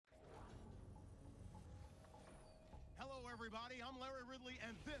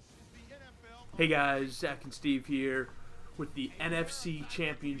Hey guys, Zach and Steve here with the NFC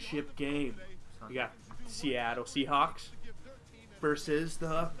Championship game. We got Seattle Seahawks versus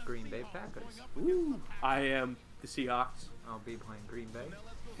the Green Bay Packers. Ooh, I am the Seahawks. I'll be playing Green Bay.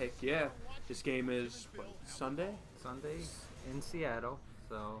 Heck yeah. This game is, what, Sunday? Sunday in Seattle.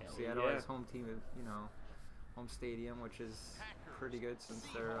 So Hell Seattle yeah. has home team, home stadium, which is pretty good since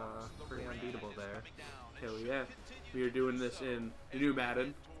they're pretty unbeatable there. Hell yeah. We are doing this in the new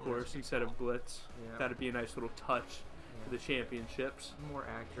Madden, of course, instead of Blitz. Yeah. That'd be a nice little touch for the championships. More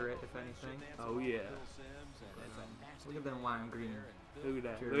accurate, if anything. Oh yeah. Look at them lime green. Look at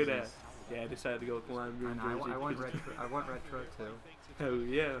that. Jerseys. Look at that. Yeah, I decided to go with the lime green I jersey. want retro. I want retro too. Oh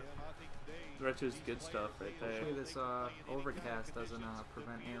yeah. Retro's good stuff right there. Hopefully this overcast doesn't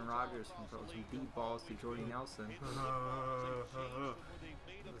prevent Aaron Rodgers from throwing some deep balls to Jordy Nelson.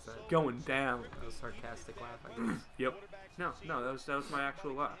 What was that? Going down. That was a sarcastic laugh, I guess. Yep. No, that was my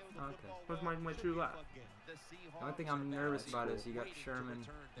actual laugh. Okay. That was my true laugh. The only thing I'm nervous about is you got Sherman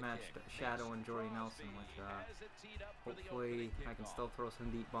matched Shadow and Jordy Nelson, which hopefully I can still throw some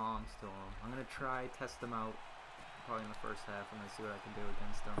deep bombs to him. I'm gonna try test them out probably in the first half and then see what I can do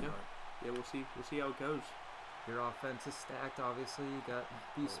against them. Yeah. But Yeah, we'll see how it goes. your offense is stacked, obviously. You got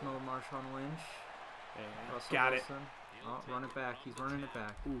beast mode Marshawn Lynch, Russell Got it. Wilson. Oh, run it back. He's running it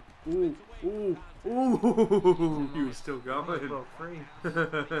back. Ooh. He was still He going. broke free.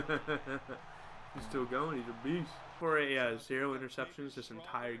 He's still going. He's a beast. For a 0 interceptions this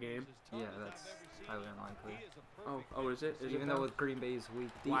entire game. Yeah, that's highly unlikely. Oh, is it? Is Even it though though? with Green Bay's weak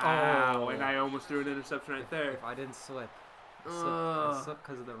Wow, and I almost threw an interception right there. If I didn't slip. I slipped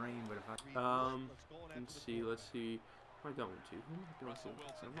because of the rain, but if I... Let's see. Who am I going to? Who am I going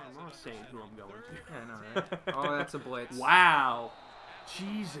to? I'm not saying who I'm going to. Yeah, I know, right? Oh, that's a blitz. Wow.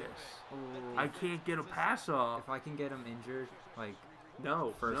 Jesus. Oh. I can't get a pass off. If I can get him injured, like,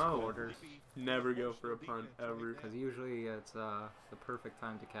 No, first no. quarter, Never go for a punt, ever. because usually it's the perfect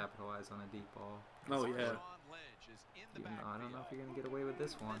time to capitalize on a deep ball. Oh, yeah. Even though I don't know if you're going to get away with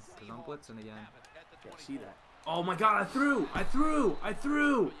this one, because I'm blitzing again. Yeah, see that. Oh, my God, I threw.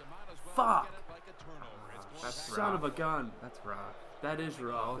 Fuck. That's Son of a gun. That's rough. That is Oh,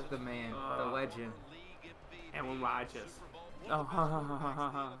 rough. the man, the legend. Aaron Rodgers. Oh,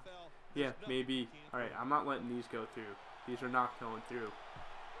 ha. Yeah, maybe. All right, I'm not letting these go through. These are not going through.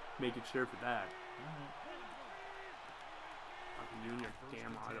 Making sure for that. Fucking you, your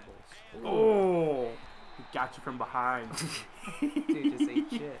damn audibles. Oh! He got you from behind. Dude, just ate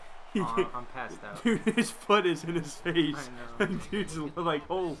shit. Oh, I'm passed out. Dude, his foot is in his face. I know. Dude's like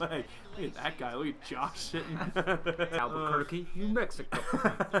whole leg. Look at that guy. Look at Josh sitting. Albuquerque, New Mexico.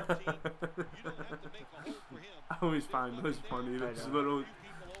 I always find those funny. Those little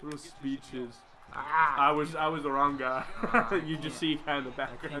speeches. Ah, I was the wrong guy. You just see kind of the I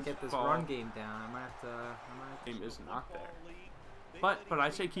background. can't get this fall. run game down. I might have to. Game is not there. But I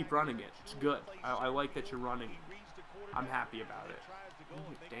say keep running it. It's good. I like that you're running. I'm happy about it.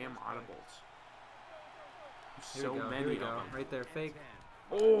 Ooh, damn audibles. Here So we go. many Here we of go. them. Right there, fake.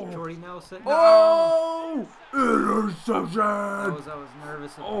 Oh! Jordy Nelson. Oh! Interception! I was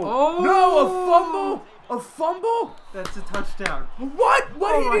nervous. Oh! No! A fumble? That's a touchdown. What?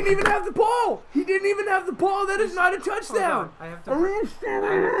 Oh He my didn't even have the ball. He didn't even have the ball. That is not a touchdown. I have to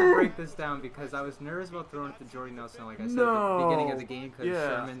break this down because I was nervous about throwing it to Jordy Nelson, like I said at the beginning of the game, because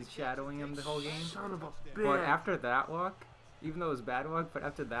Sherman's shadowing him the whole game. Son of a bitch. But after that luck, even though it was bad luck, but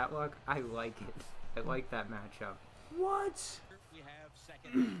after that luck, I like it. I like that matchup. What?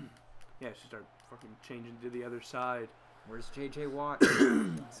 Yeah, she started fucking changing to the other side. Where's J.J. Watt?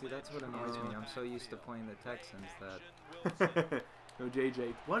 See, that's what annoys me. I'm so used to playing the Texans that... No,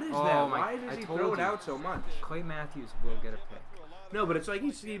 JJ. What is Oh that? my- Why does I he told throw it you. out so much? Clay Matthews will get a pick. No, but it's like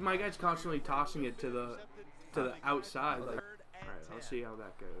you see, my guy's constantly tossing it to the outside. Like, all right, I'll see how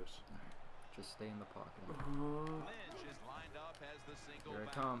that goes. Just stay in the pocket. Here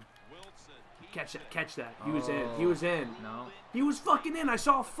I come. Catch that. He was in. He was in. No. He was fucking in. I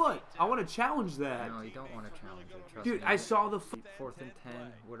saw a foot. I want to challenge that. No, you don't want to challenge it. Trust Dude, me. I saw the foot. 4th and 10.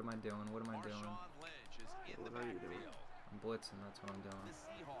 What am I doing? What am I doing? What are you doing? I'm blitzing. That's what I'm doing.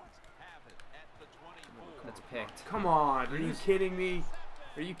 That's picked. Come on. Are you kidding me?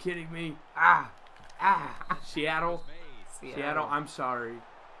 Are you kidding me? Ah! Seattle. Seattle, I'm sorry.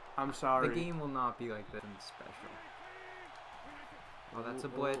 I'm sorry. The game will not be like this. Special. Oh, that's a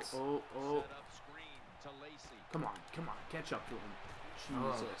blitz. Oh. Come on. Catch up to him.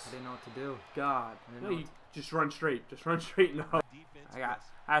 Oh, Jesus. I didn't know what to do. God. I didn't No, know you just run straight. Just run straight. No. I got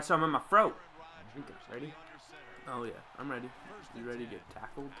some in my throat. Ready? Oh, yeah. I'm ready. You ready to get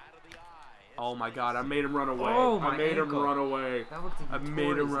tackled? Oh my God! I made him run away. Oh, I made him ankle. run away. That looked like I he made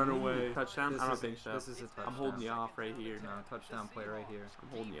tore him his run knee. away. Touchdown? I don't think so. This is a touchdown. I'm holding you off right here. No, touchdown play right here. I'm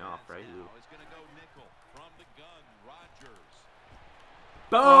holding you off right here.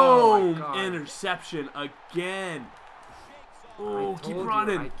 Oh, Boom! Interception again. I Oh, keep told you,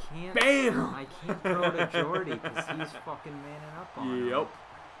 running. I can't, Bam! I can't throw to Jordy because he's fucking manning up on him. Yep.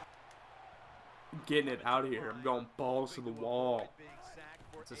 Getting it out of here. I'm going balls to the wall.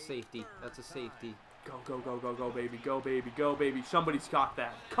 It's a safety. That's a safety. Go, go, go, go, go, baby. Go, baby. Go, baby. Somebody's got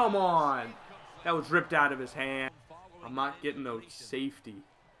that. Come on. That was ripped out of his hand. I'm not getting no safety.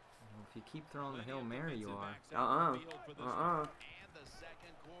 Well, if you keep throwing the Hail Mary, you are.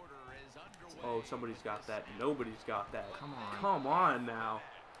 Oh, somebody's got that. Nobody's got that. Come on. Come on now.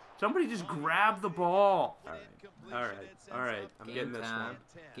 Somebody just grab the ball. All right. All right. All right. I'm Game getting this time. one.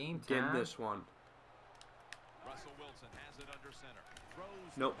 Game time. Getting this one.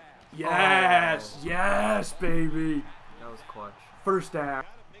 Nope. Yes. Oh. Yes, baby. That was clutch. First down.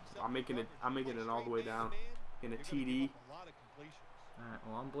 I'm making it all the way down. In a TD. Alright,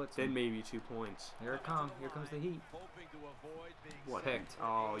 well, I'm blitzing. Then maybe 2 points. Here it comes. Here comes the heat. What? Picked.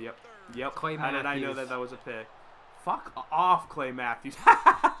 Oh, yep. Yep. Clay How did I know Matthews. that was a pick? Fuck off, Clay Matthews.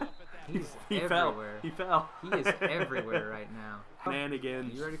 He's he everywhere. fell. He fell. He is everywhere right now.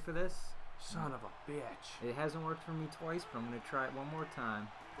 Shenanigans. You ready for this? Son of a bitch. It hasn't worked for me twice, but I'm going to try it one more time.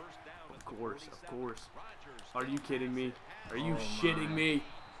 Of course, of course. Are you kidding me? Are you Oh shitting my. me?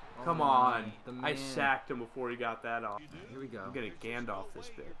 Oh Come my. on. The I man. sacked him before he got that off. Here we go. I'm gonna Gandalf this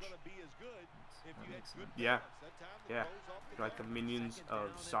bitch. That makes sense. Yeah. Yeah. You're like the minions of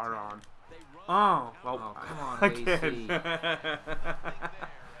Sauron. Oh, well, Oh, come on, again.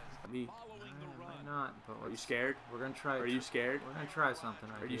 Me. Might not, but Are you let's, scared? we're going to try Are you scared? We're going to try something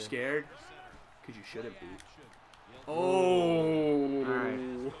right Are you here. scared? Because you shouldn't be. Oh. Alright.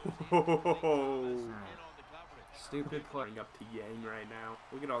 Stupid play. Going up to Yang right now.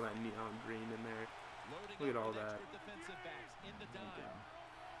 Look at all that neon green in there. Look at all that.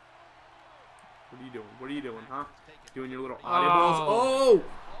 What are you doing? What are you doing, huh? Doing your little audibles? Oh!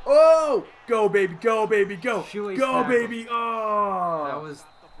 Oh! Go, baby, go, baby, go! Shoelace Go, tackle. baby! Oh! That was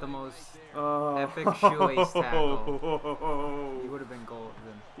the most oh. epic shoelace tackle. You would have been golden.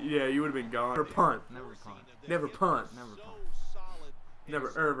 Yeah, you would have been gone. Never punt. Never punt. Never punt. Never punt. Never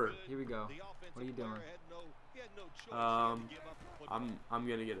ever. Here we go. What are you doing? I'm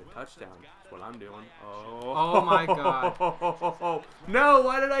gonna get a touchdown. That's what I'm doing. Oh. Oh my God. No!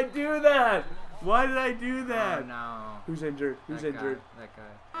 Why did I do that? Why did I do that? Oh no. Who's injured? Who's That injured? Guy, that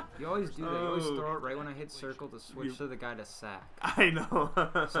guy. You always do that. You always Oh. throw it right when I hit circle to switch to the guy to sack. I know.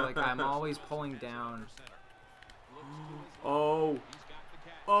 So like I'm always pulling down. Oh.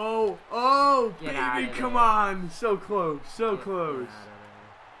 Oh. Oh, Get out baby, of come there. on. So close. So Get close. out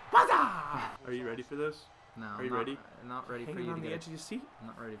of Bada! Are you ready for this? there. No. Are you not, ready? Not ready for Hanging you on to the get. edge of your seat? I'm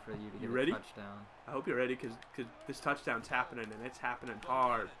not ready for you to get You ready? a touchdown. I hope you're ready because this touchdown's happening and it's happening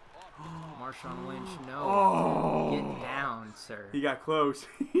hard. Marshawn Lynch, no. Oh. Get down, sir. He got close.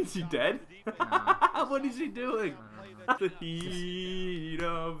 Is he dead? No. What is he doing? I The heat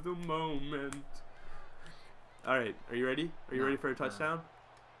of the moment. All right, are you ready? Are you No, ready for a no. touchdown?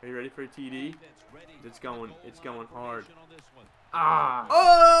 Are you ready for a TD? It's going hard. Ah!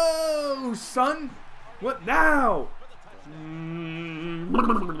 Oh, son! What now?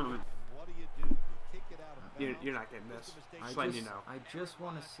 You're not getting this. Just letting you know. I just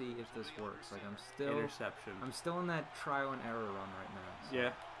want to see if this works. Like Interception. I'm still in that trial and error run right now. So.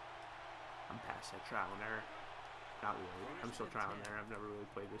 Yeah. I'm past that trial and error. Not really. I'm still trial and error. I've never really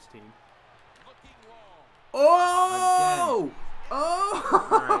played this team. Oh! Again. Oh!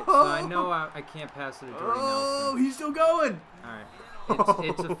 Alright, so I know I can't pass it to Jordy Oh, Nelson. he's still going. Alright.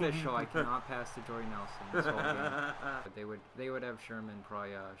 It's official. I cannot pass to Jordy Nelson this whole game. But they would have Sherman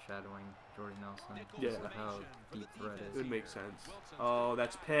probably shadowing Jordy Nelson because Yeah. of how deep threat It is. would make sense. Oh,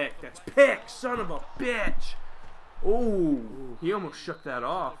 that's pick. That's pick, son of a bitch. Oh, he almost shook that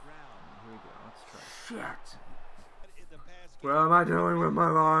off. Here we go. Let's try. Shit. What am I doing with my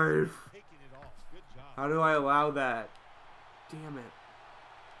life? How do I allow that? Damn it.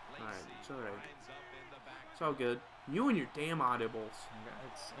 Alright, it's alright. It's all good. You and your damn audibles.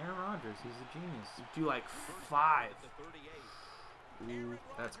 It's Aaron Rodgers. He's a genius. You do like 5. Ooh,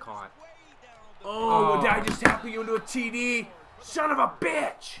 that's caught. Oh, Oh. did I just tackle you into a TD? Son of a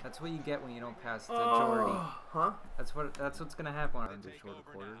bitch! That's what you get when you don't pass to Jordy. Huh? That's what's gonna happen in the shorter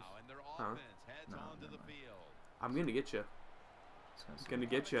quarters. Huh? No, never mind. I'm gonna get you. It's Gonna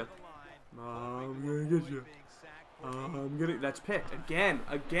get you. I'm gonna get you. I'm gonna. That's picked again.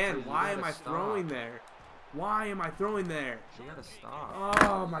 Again. Dude, you Why am gotta I stop. throwing there? Why am I throwing there? You gotta stop.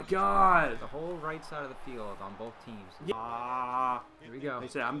 Oh my God. The whole right side of the field on both teams. Yeah. Here we go. Like I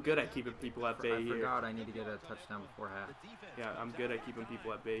said, I'm good at keeping people at bay here. I forgot I need to get a touchdown before half. Yeah, I'm good at keeping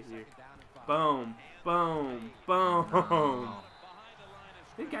people at bay here. Boom. Boom. Boom. No.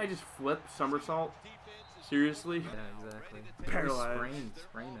 That guy just flipped somersault. Seriously? Yeah, exactly. Paralyzed.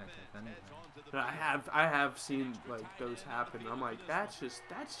 Sprain that kick, anything. I have seen like those happen. I'm like, that's just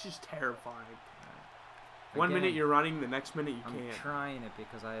terrifying. One minute you're running, the next minute you can't. I'm trying it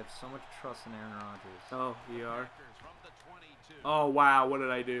because I have so much trust in Aaron Rodgers. Oh, you are? Oh, wow. What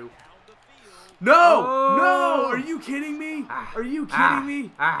did I do? No! No! Are you kidding me? Are you kidding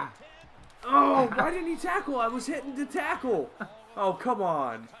me? Oh, why didn't he tackle? I was hitting the tackle. Oh, come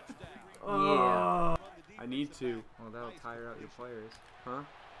on. Yeah. I need to. Well, that'll tire out your players. Huh?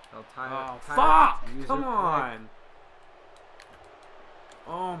 That'll tire fuck! Come on.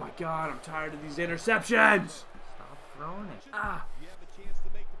 Oh my God, I'm tired of these interceptions. Stop throwing it.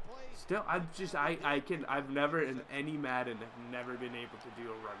 Still, I've never in any Madden have never been able to do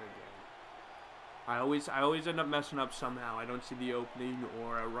a running game. I always end up messing up somehow. I don't see the opening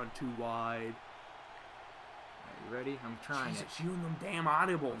or I run too wide. Are you ready? I'm trying it. You and them damn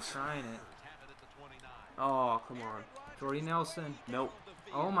audibles. I'm trying it. Oh, come on. Jordy Nelson. Nope.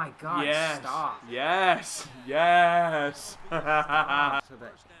 Oh my God, yes. stop. Yes. Yes. So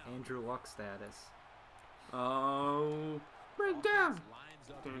that Andrew Luck status. Oh. Break down.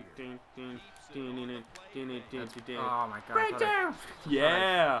 Oh my God. Break down.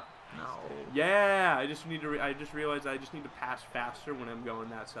 Yeah. No. Yeah. I just realized I just need to pass faster when I'm going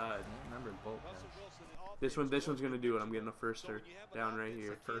that side. I remember both guys. This one's gonna do it. I'm getting a firster down right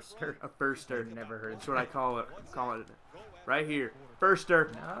here. A firster? A firster. I've never heard. That's what I call it. Right here.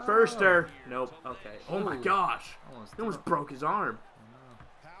 Firster. No. Firster. Nope. Okay. Oh my gosh. He almost broke his arm.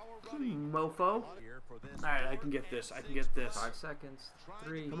 Mofo. Alright, I can get this. 5 seconds.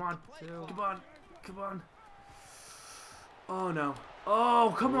 3. Come on. 2. Come on. Oh no.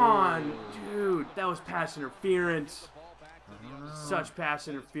 Oh, come on. Dude, that was pass interference. Such pass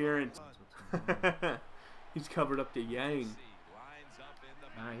interference. He's covered up the Yang.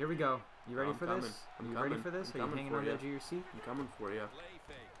 Alright, here we go. You ready for this? Are you ready for this? Are you hanging on the edge of your seat? I'm coming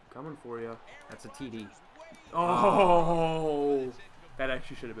for you. That's a TD. Oh! That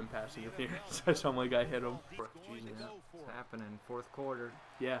actually should have been pass interference. I saw my guy hit him. Jesus. It's happening. 4th quarter.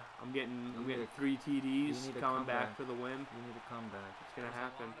 Yeah, I'm getting 3 TDs coming back for the win. You need a comeback. It's gonna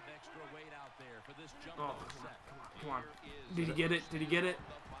happen. Oh, come on. Did he get it?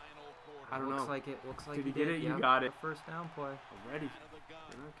 I don't know. Looks like it. Did he get it? You got it. First down play. I'm ready.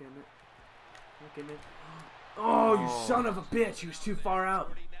 You're not getting it. Oh, you son of a bitch. He was too far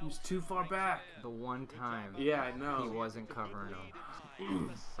out. He was too far back. The one time. Yeah, I know. He wasn't covering him.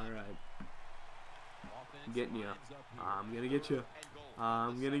 Alright. I'm getting you. I'm gonna get you.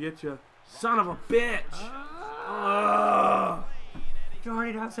 Son of a bitch.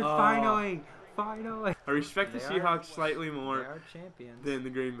 Jordy Nelson, finally. I respect the Seahawks slightly more They are champions. than the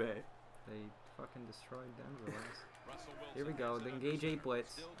Green Bay. They fucking destroyed Denver last. Here we go. The engage 8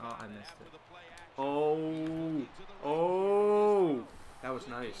 blitz. Oh, I missed it. Oh. That was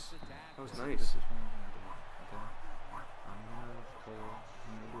nice. This is what I'm gonna do. Okay. I'm gonna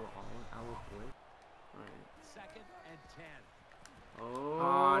do an all-out blitz. Right. 2nd and 10.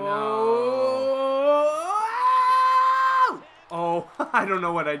 Oh, I don't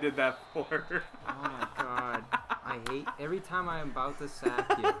know what I did that for. Oh my God. I hate every time I'm about to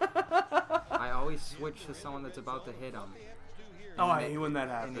sack you. I always switch to someone that's about to hit him. Oh, I hate when that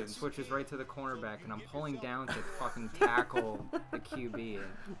And it happens. switches right to the cornerback, and I'm pulling down to fucking tackle the QB.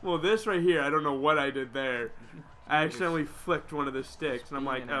 Well, this right here, I don't know what I did there. I accidentally flicked one of the sticks, and I'm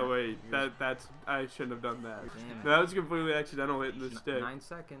like, oh wait, that's I shouldn't have done that. Damn it. That was completely accidental hitting the stick. 9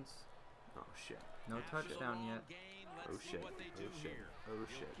 seconds. Oh shit. No touchdown yet. Oh shit.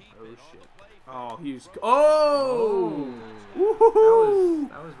 Oh, he's. Oh! Woohoo!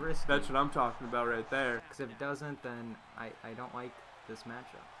 That was risky. That's what I'm talking about right there. Because if it doesn't, then I don't like this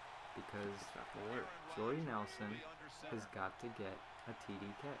matchup. Because Jordy Nelson has got to get a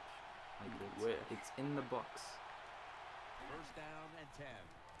TD catch. Like it's in the books. 1st down and 10.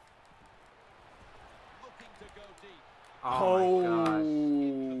 Looking to go deep. Oh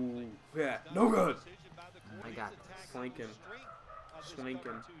my gosh. Yeah, no good. I got this.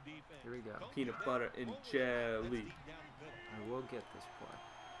 Slinking. Here we go. Peanut butter and jelly. I will get this play.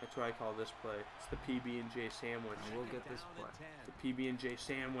 That's what I call this play. It's the PB&J sandwich. I will get this play. The PB&J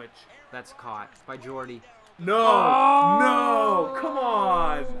sandwich. That's caught by Jordy. No! No! Come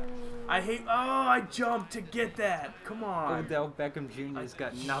on! I hate. Oh, I jumped to get that. Come on. Odell Beckham Jr.'s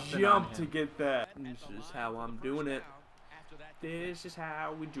got nothing on Jump him. to get that. This is how I'm doing it. This is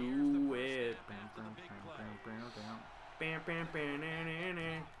how we do it.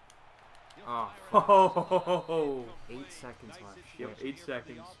 Oh, 8 seconds left. Yep, 8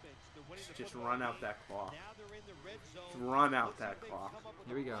 seconds. Just run out that clock. Just run out that clock.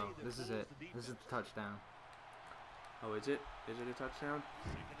 Here we go. This is it. This is the touchdown. Oh, is it? Is it a touchdown?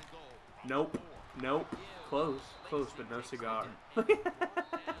 Nope. Nope. Close. Close, but no cigar.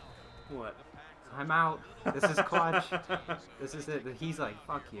 What? I'm out. This is clutch. This is it. He's like,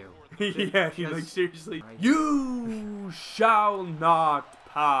 fuck you. Yeah, he's like, seriously. You shall not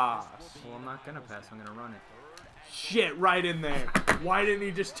pass. Well, I'm not gonna pass. I'm gonna run it. Shit, right in there. Why didn't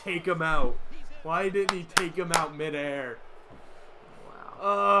he just take him out? Why didn't he take him out midair?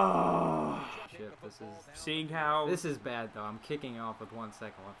 Wow. Oh. Shit, this is... Seeing how... This is bad, though. I'm kicking off with 1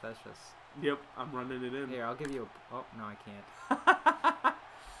 second left. That's just... Yep, I'm running it in. Here, I'll give you a... Oh, no, I can't.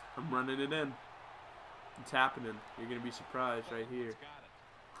 I'm running it in. It's happening. You're going to be surprised right here.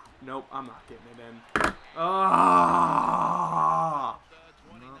 Nope, I'm not getting it in. Ah!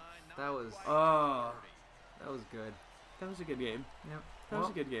 No, that was... That was good. That was a good game. Yep. That was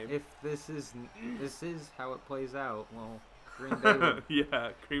a good game. If this is how it plays out, well, Green Bay would...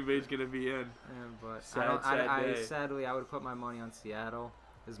 Yeah, Green Bay's going to be in. Yeah, but Sad day. sadly, I would put my money on Seattle.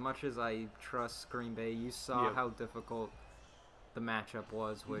 As much as I trust Green Bay, you saw how difficult the matchup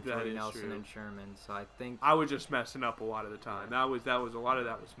was with Jordy Nelson and Sherman. So I think I was just messing up a lot of the time. That was a lot of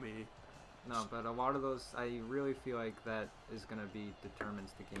that was me. No, but a lot of those, I really feel like that is gonna be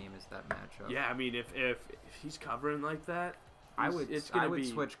determines the game is that matchup. Yeah, I mean if he's covering like that, I would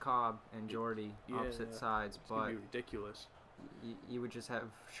switch Cobb and Jordy opposite sides, it's but gonna be ridiculous. You would just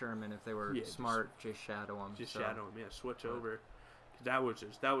have Sherman if they were smart, just shadow him. Just shadow him, switch over. That was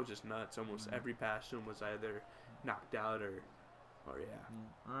just nuts. Almost every pass to him was either knocked out or All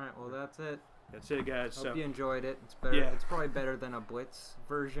right, well that's it. That's it, guys. Hope you enjoyed it. It's better. It's probably better than a Blitz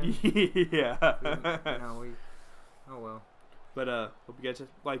version. Yeah. Oh well. But hope you guys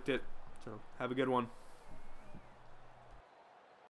liked it. So have a good one.